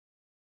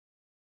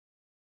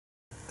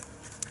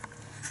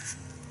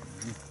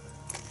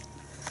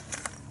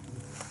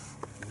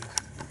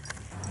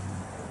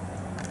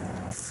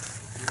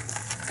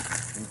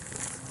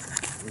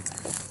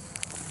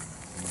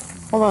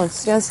Hold on,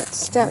 stand.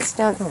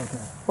 Oh, okay.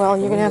 Well,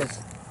 you're gonna have.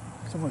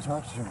 Someone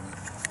talks to me.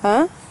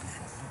 Huh?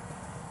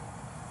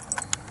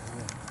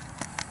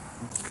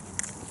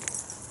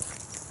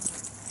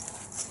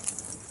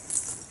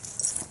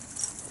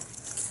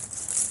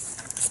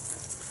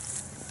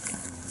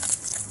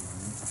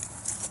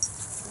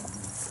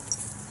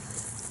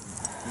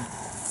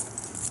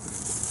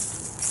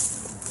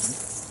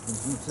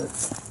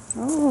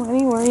 Oh,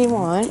 anywhere you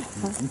want.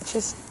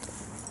 Just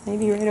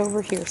maybe right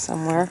over here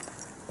somewhere.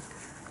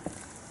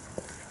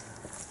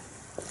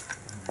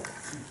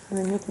 And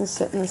then you can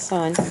sit in the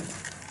sun.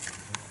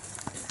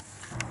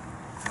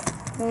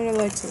 I'd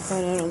like to go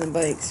out on the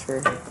bikes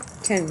for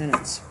 10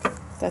 minutes.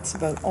 That's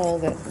about all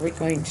that we're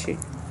going to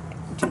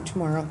do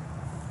tomorrow.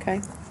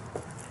 Okay?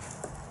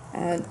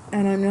 And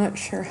I'm not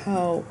sure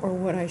how or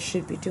what I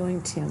should be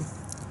doing, Tim,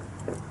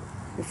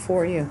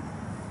 before you.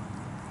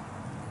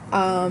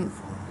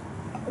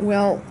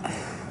 Well,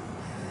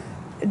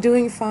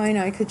 doing fine.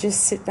 I could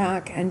just sit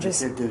back and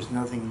just... I said there's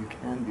nothing you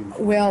can do.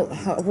 Well,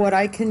 what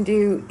I can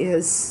do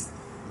is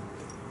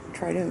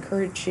try to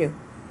encourage you,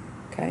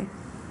 okay?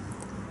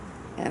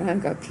 And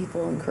I've got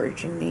people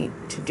encouraging me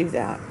to do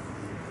that.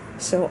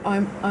 So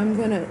I'm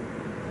gonna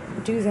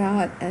do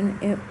that, and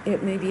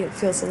it maybe it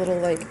feels a little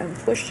like I'm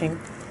pushing,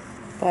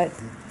 but,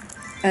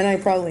 and I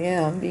probably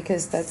am,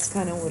 because that's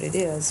kind of what it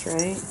is,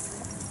 right?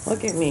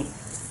 Look at me.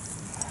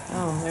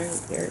 Oh,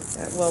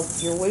 well,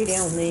 you're way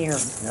down there.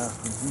 Yeah.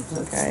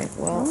 Okay,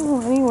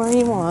 well, anywhere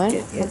you want.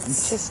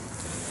 It's just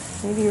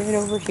maybe right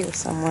over here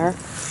somewhere.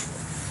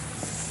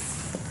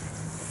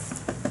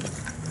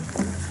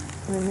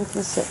 And then you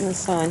can sit in the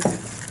sun.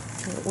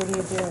 What are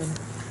you doing?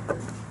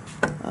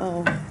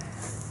 Oh.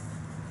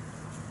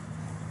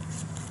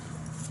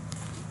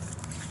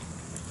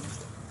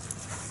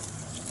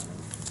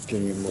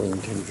 Getting it more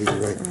than 10 feet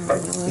away. Oh, well,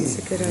 that's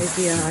a good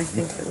idea. I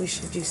think that we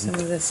should do some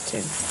of this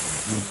too.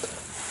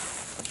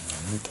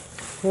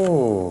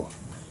 Oh,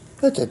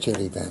 that's a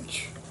chili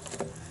bench.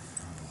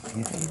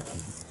 Okay.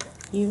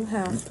 You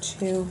have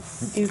to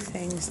do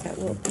things that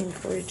will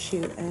encourage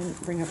you and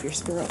bring up your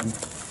spirit.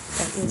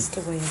 That is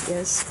the way it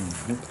is.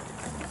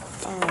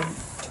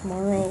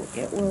 Tomorrow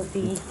it will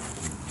be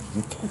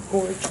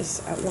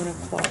gorgeous at 1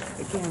 o'clock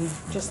again,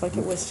 just like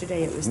it was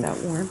today. It was that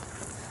warm.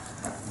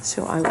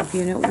 So I will be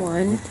in at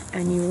 1,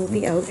 and you will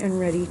be out and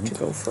ready to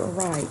go for a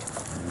ride.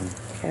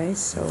 Okay,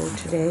 so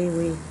today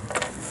we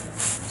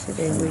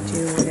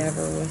do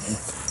whatever with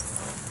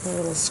the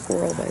little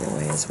squirrel, by the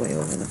way, is way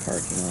over in the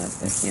parking lot,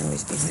 but now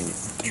he's behind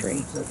a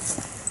tree.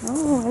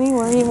 Oh,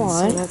 anywhere you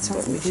want. So that's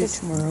what we do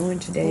tomorrow,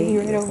 and today maybe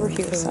right over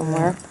here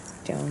somewhere.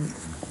 Down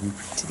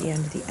to the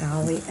end of the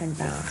alley and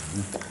back.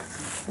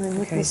 And then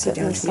we can sit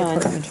down to the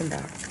apartment and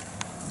back.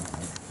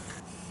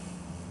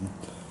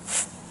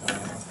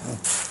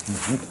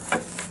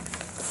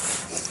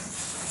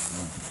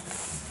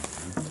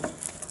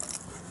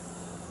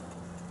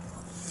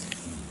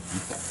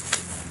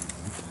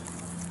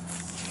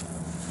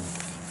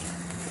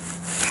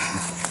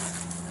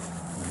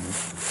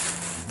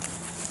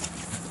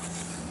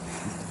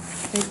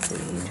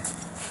 Agreed.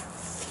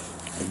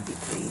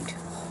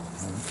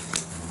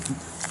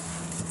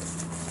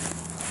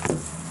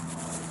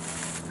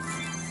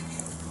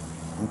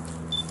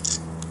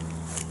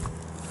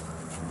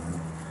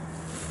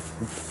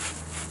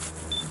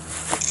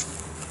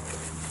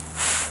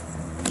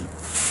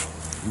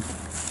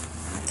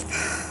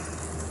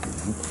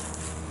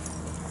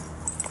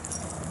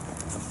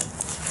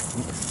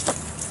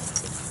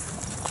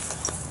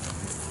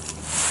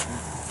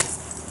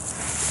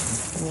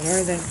 What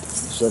are they?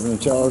 7 of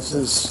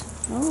chalices.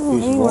 Oh,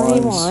 anywhere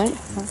you want.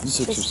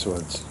 6 of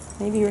swords.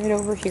 Maybe right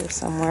over here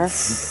somewhere.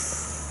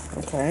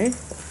 Okay.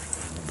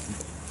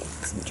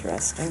 It's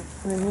interesting.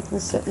 And then you can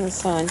sit in the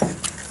sun.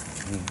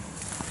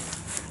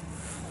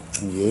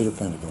 And the 8 of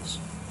pentacles.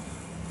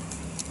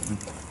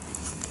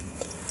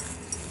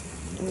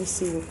 Let me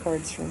see your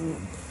cards from you.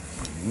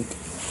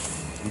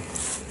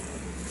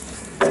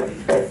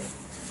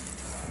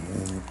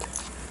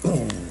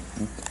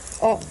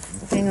 Oh,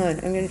 hang on.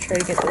 I'm going to try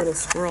to get the little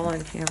squirrel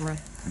on camera.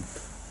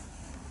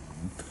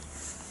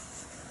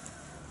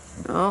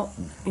 Oh,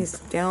 he's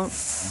down.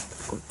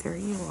 Oh, there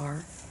you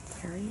are.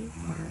 There you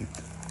are.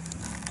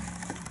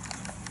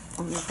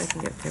 I wonder if I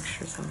can get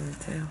pictures of it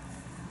too.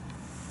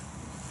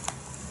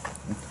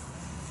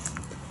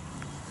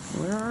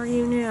 Where are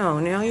you now?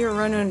 Now you're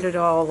running it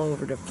all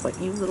over the place.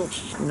 You little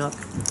schnook.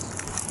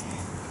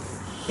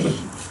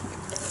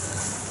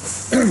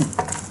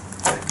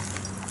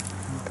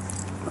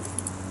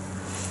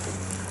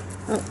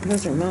 Oh,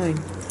 those are mine.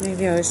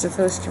 Maybe I was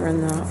supposed to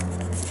run that.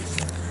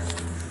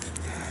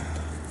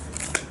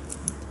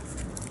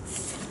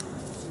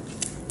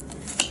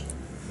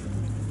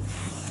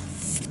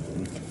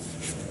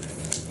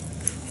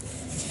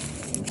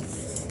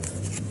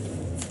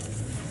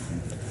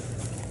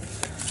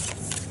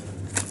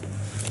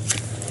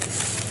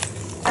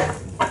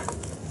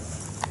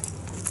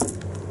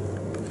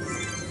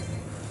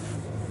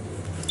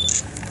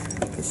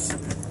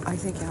 I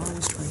think Alan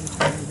was trying to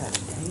tell me that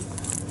today,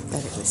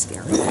 that it was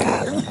scary.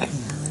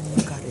 And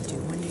you got to do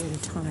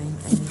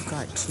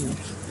got to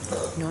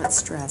not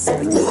stress,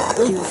 but you do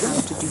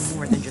have to do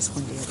more than just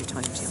one day at a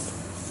time, too.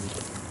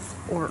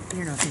 Or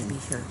you're not going to be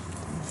here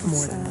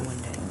more than the one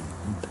day.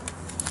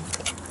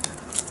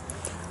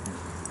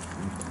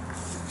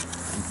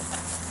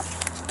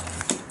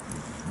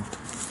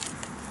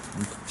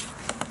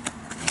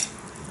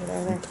 What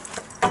are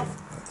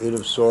they? 8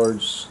 of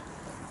Swords,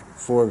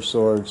 4 of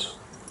Swords,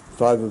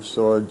 5 of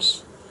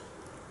Swords,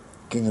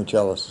 King of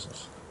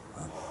Chalices.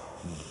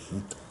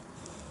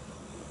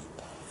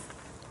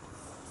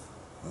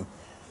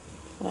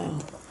 Wow.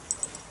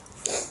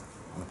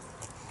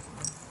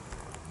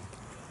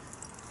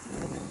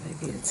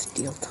 Maybe it's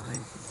deal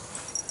time.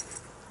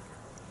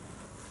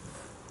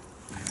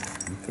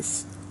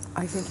 Because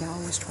I think Al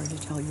was trying to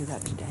tell you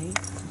that today,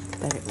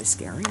 that it was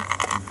scary.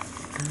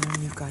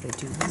 And you've got to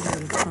do one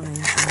at a time, and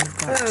you've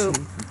got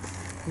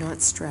to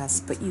not stress,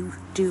 but you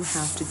do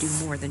have to do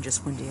more than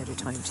just one day at a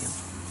time, too.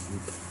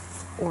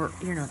 Or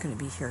you're not going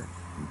to be here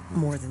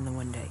more than the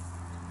one day.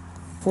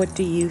 What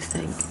do you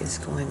think is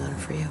going on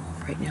for you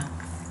right now?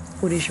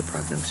 What is your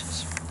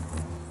prognosis?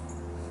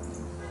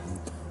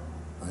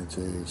 I'd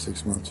say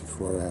 6 months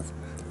before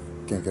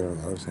can't get out of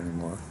the house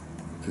anymore.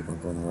 Keep on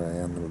going where I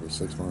am, it'll be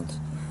 6 months.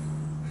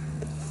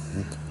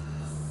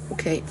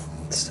 Okay,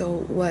 so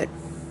what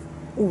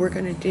we're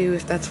going to do,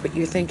 if that's what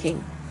you're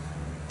thinking,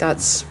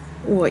 that's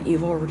what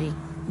you've already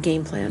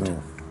game planned.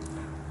 No.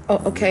 Oh, I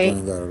haven't okay.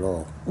 planned that at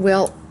all.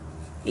 Well,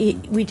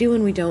 we do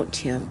and we don't,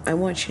 Tim. I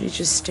want you to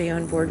just stay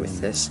on board with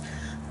this.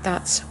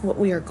 That's what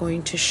we are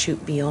going to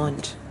shoot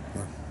beyond.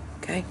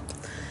 Okay?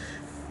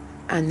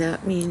 And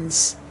that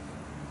means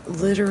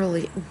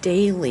literally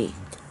daily,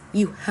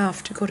 you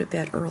have to go to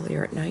bed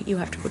earlier at night. You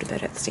have to go to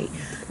bed at, say,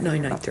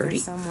 9:30.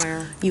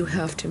 Somewhere. You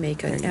have to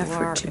make an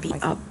effort to be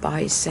up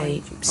by,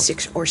 say,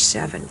 6 or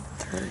 7.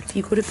 If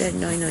you go to bed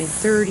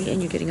 9:30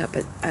 and you're getting up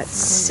at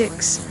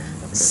 6,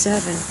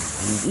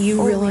 7,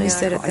 you realize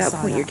that at that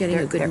point you're getting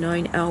a good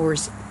 9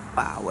 hours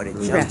Wow, what a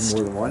jump. rest.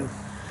 More than one?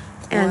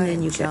 And What then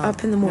a you get jump.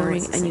 up in the No,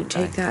 morning it's the and you same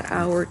take guy. that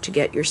hour to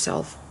get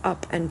yourself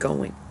up and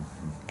going.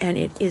 And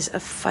it is a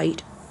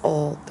fight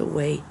all the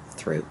way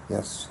through.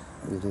 Yes,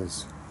 it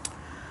is.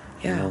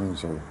 The Yeah.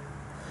 mornings are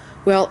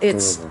Well,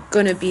 it's Terrible.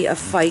 going to be a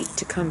fight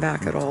to come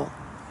back at all.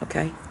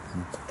 Okay?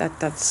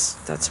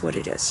 That's what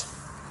it is.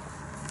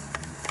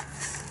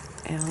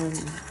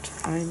 And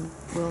I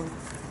will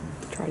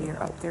try to.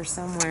 You're up there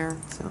somewhere.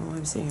 So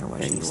I'm sitting here There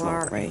watching you smoke,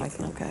 are. right? If I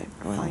can Okay.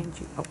 Well, find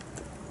you. Oh,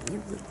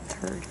 you little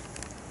turd.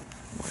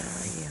 Where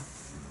are you?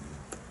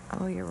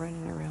 Oh, you're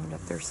running around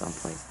up there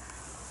someplace.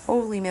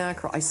 Holy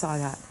mackerel! I saw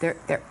that. There.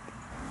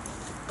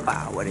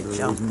 Wow, what a there's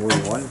jump! more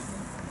than one.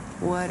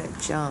 What a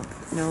jump!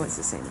 No, it's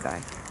the same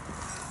guy.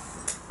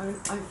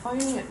 I'm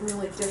finding it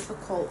really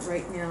difficult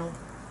right now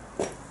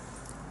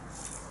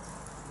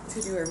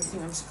to do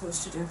everything I'm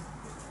supposed to do,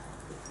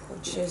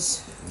 which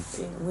is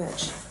being a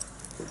witch.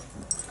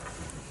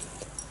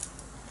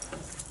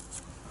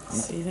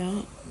 See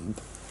that?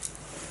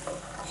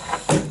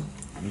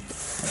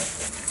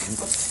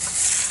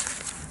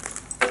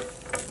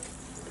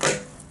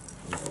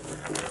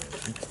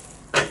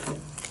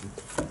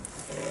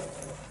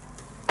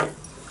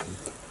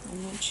 I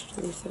want you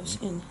to leave those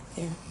in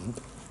there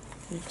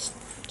next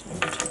time.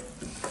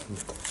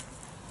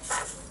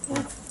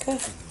 Yeah, okay.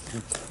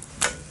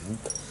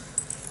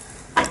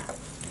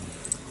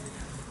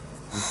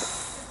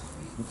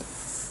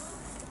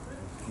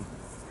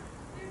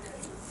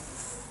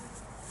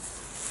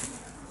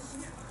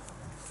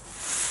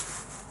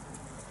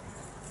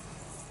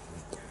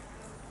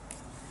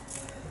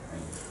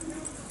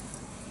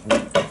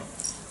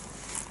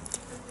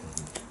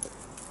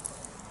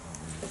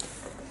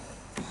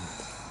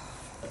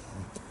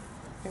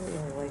 I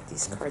really like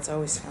these cards. I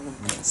always found them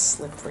kind of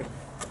slippery.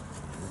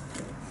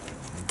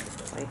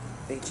 Like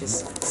they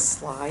just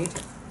slide.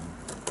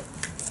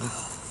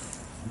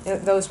 Yeah,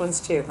 those ones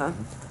too, huh?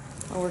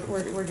 Oh,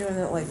 we're doing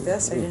it like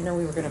this? I didn't know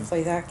we were going to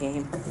play that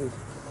game.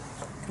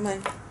 Come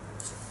on.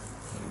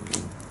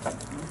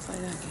 We'll play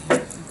that game.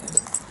 Okay.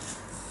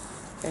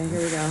 Okay,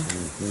 here we go.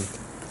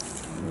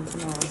 Move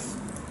them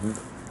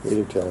off. 8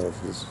 of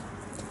Chalices.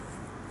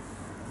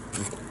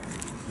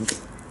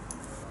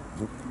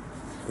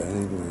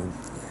 Bang, man.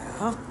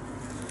 Yeah.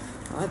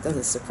 Well, that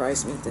doesn't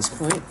surprise me at this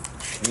point.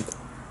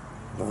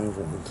 9 of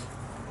Wands.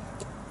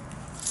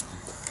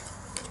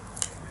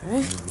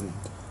 Okay.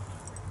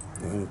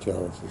 9 of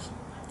Chalices.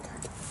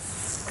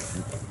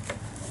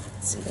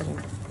 Let's see if I can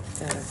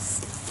get it.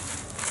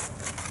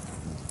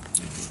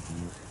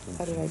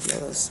 How did I do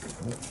those?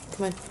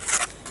 Come on.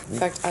 In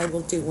fact, I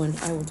will do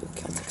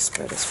Celtic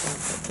spread as well,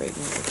 but right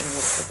now we're gonna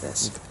look at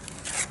this.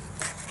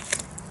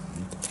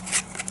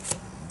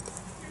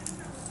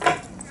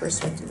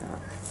 First we'll do that.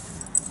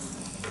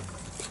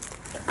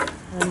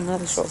 And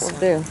that's what we'll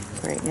do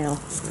right now.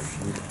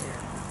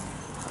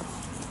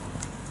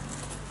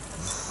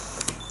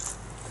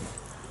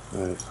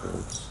 9 of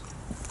Swords.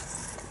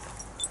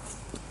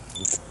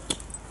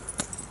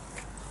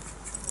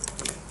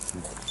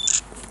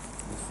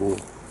 Fool.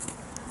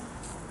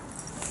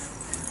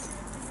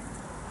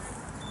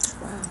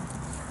 Wow.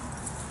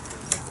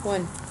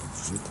 One.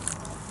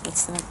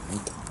 What's that?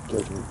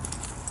 Judgment.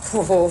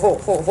 Ho, ho, ho,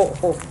 ho, ho,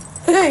 ho.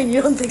 Hey,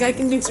 you don't think I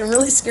can do some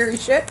really scary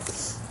shit?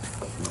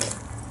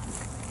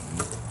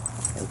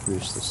 High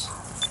Priestess.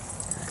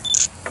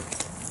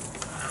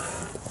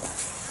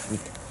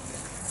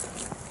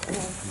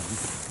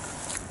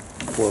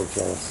 Four of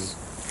Chalices.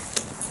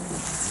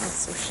 That's not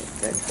so shit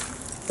good.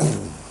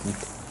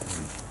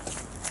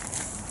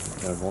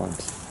 Ten of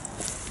Wands.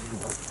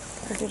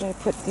 Where did I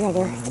put the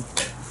other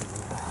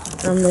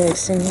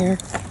drumsticks in here?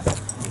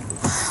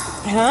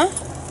 Huh?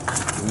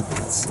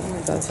 Let's see,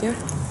 above here.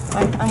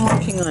 I'm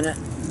working on it.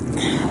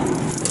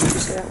 What did you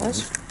say that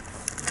was?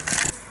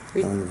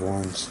 Nine of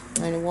Wands.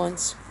 Nine of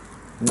Wands.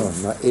 No,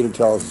 not Eight of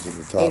Chalices at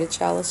the top. Eight of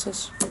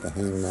Chalices. The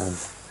Hangman.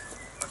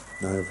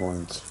 Nine of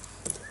Wands.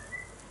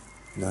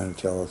 Nine of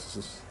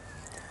Chalices.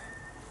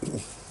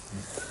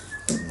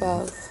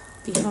 Above,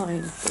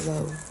 behind,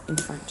 below, in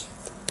front.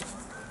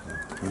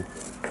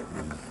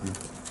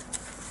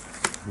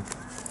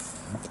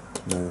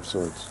 Nine of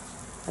Swords.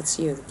 That's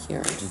you, the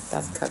Kieran.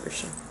 That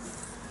covers you.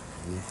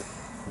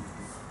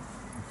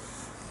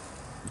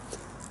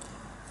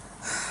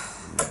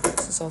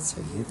 This is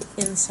also you.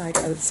 Inside,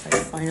 outside,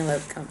 final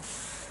outcome.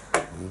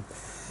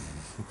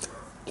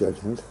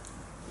 Judgment.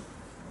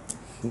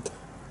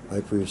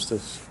 High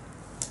Priestess.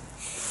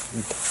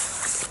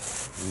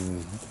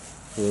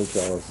 Four of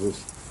Chalices.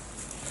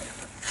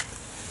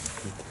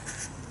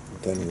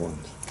 Ten of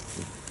Wands.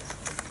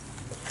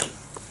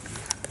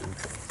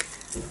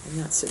 And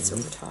that sits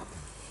over top.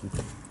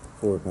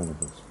 Four of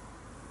Pentacles.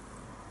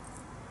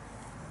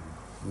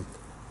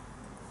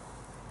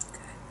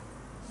 Okay.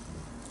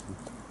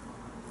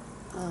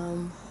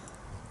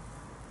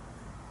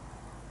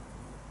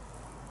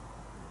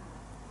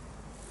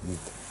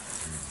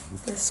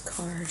 This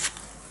card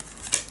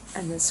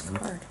and this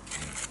card.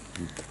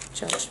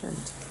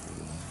 Judgment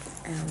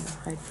and the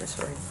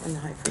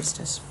High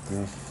Priestess.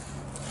 Yeah.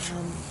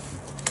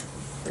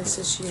 This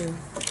is you,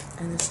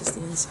 and this is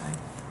the inside.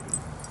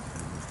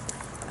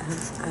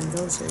 And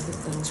those are the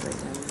things right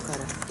now you've got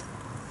to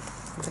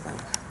think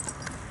about.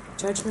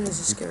 Judgment is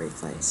a scary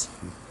place.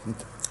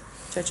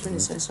 Judgment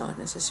is not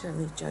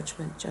necessarily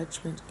judgment.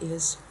 Judgment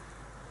is...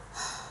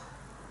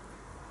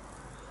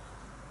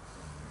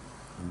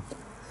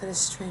 That is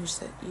strange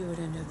that you would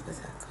end up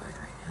with that card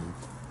right now.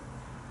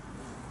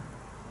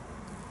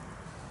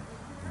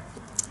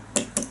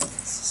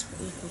 This is what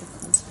you need to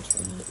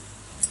concentrate on.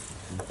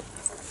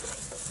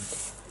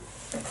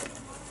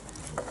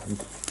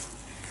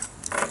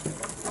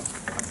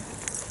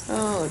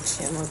 Oh,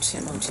 Tim, oh,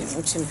 Tim, oh, Tim,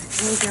 oh, Tim.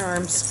 Move your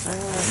arms. I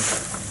want to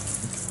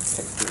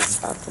pick these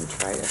up and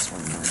try this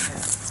one more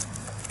yet.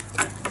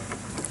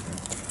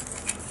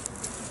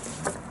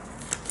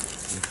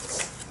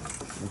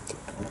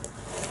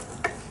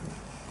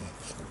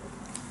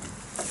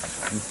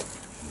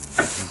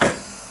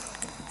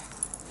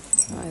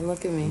 Hi,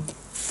 look at me.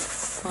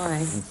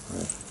 Hi.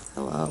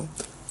 Hello.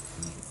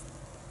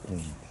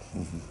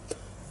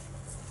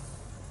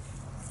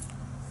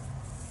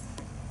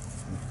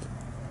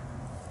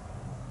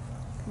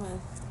 Come on.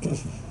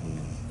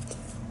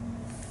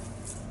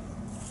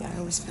 Yeah, I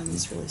always found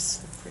this really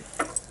slippery.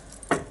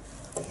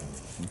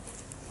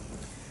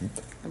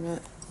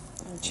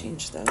 I'll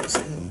change those.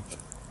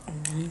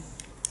 And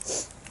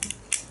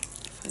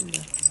find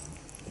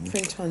the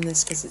print on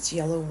this because it's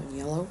yellow and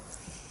yellow.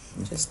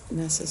 Just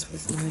messes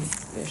with my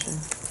vision.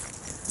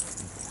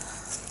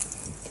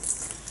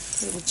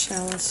 Little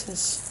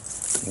chalices.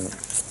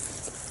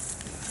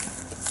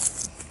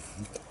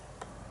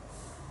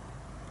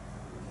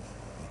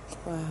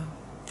 Wow.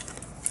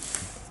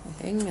 The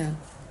Hangman.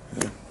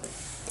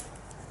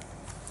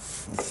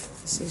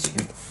 This is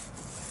you.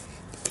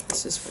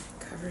 This is what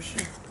covers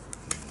you.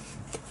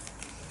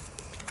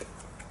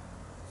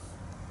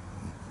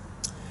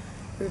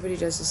 Everybody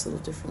does this a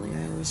little differently.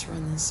 I always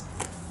run this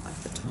at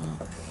the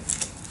top.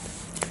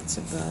 It's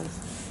above.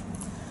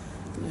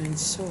 Nine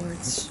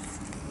Swords.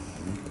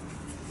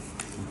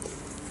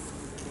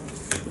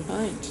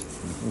 Behind.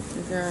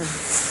 The Baron.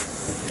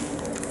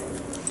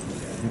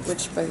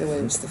 Which, by the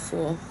way, was the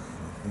Fool.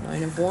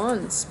 Nine of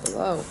Wands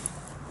below.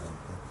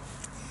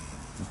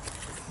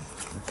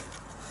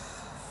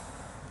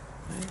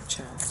 Nine of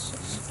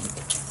Chalices.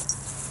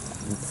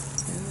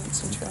 And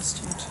that's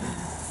interesting too.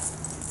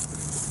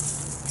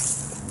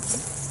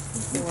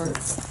 Four.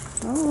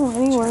 Oh,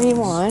 anywhere you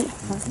want.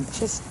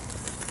 Just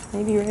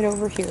maybe right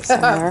over here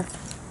somewhere.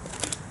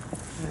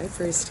 High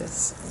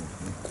Priestess.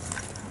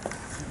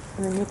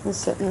 And you can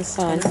sit in the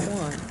sun. Ten of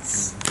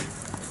Wands.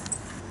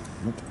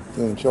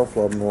 And shelf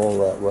love them all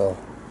that well.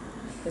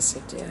 Yes,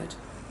 it did.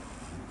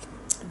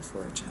 And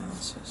Four of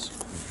Chalices.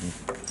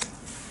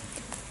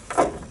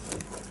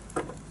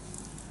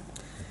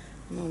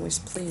 I'm always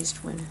pleased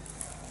when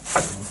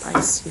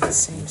I see the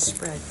same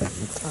spread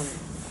on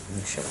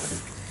the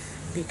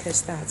shelf,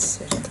 because that's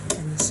sitting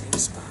in the same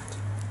spot.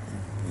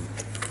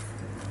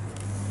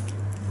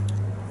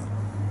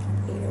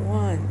 Eight of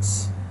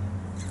Wands.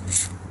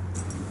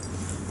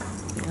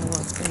 You know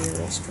what's going to be a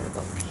real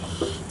struggle.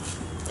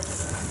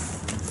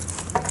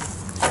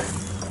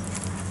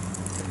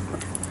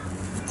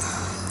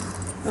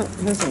 Oh,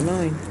 those are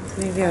mine.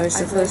 Maybe I was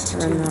I'd supposed to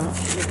like run do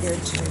that. your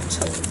beard too,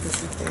 until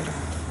this is there.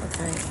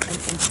 Okay. I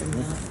can trim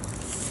that.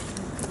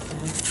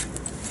 Okay.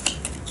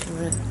 Do you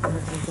want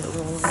to get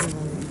rolling and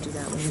then we do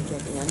that when we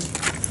get in?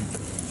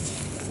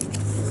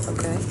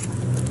 Okay?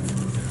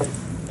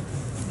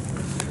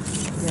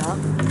 Yeah?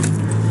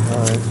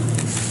 All right.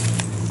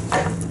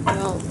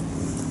 Well,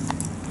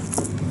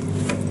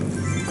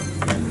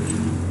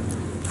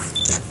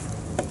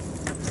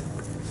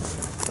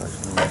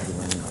 Actually, I'm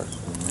doing it.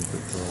 I'll make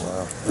it for a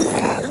while.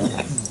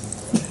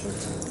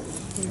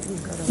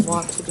 you've got a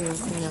walk to do and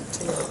clean up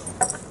too.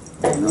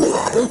 And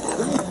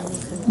then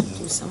you can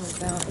do some of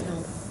that and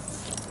I'll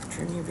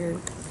trim your beard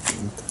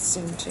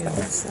soon too.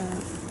 What's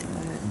that?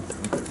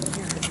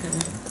 Here, I'm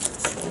gonna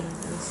save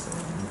this.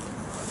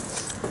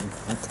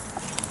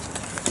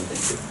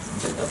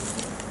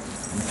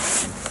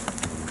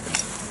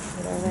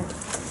 What are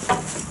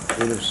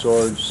they? 8 of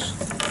Swords,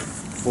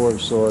 4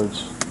 of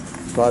Swords,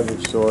 5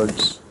 of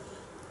Swords,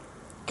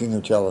 King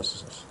of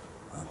Chalices.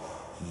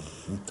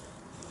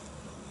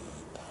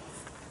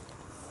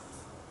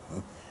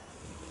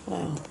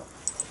 Wow.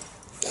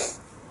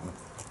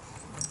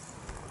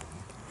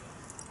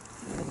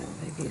 I don't know,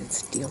 maybe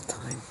it's deal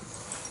time.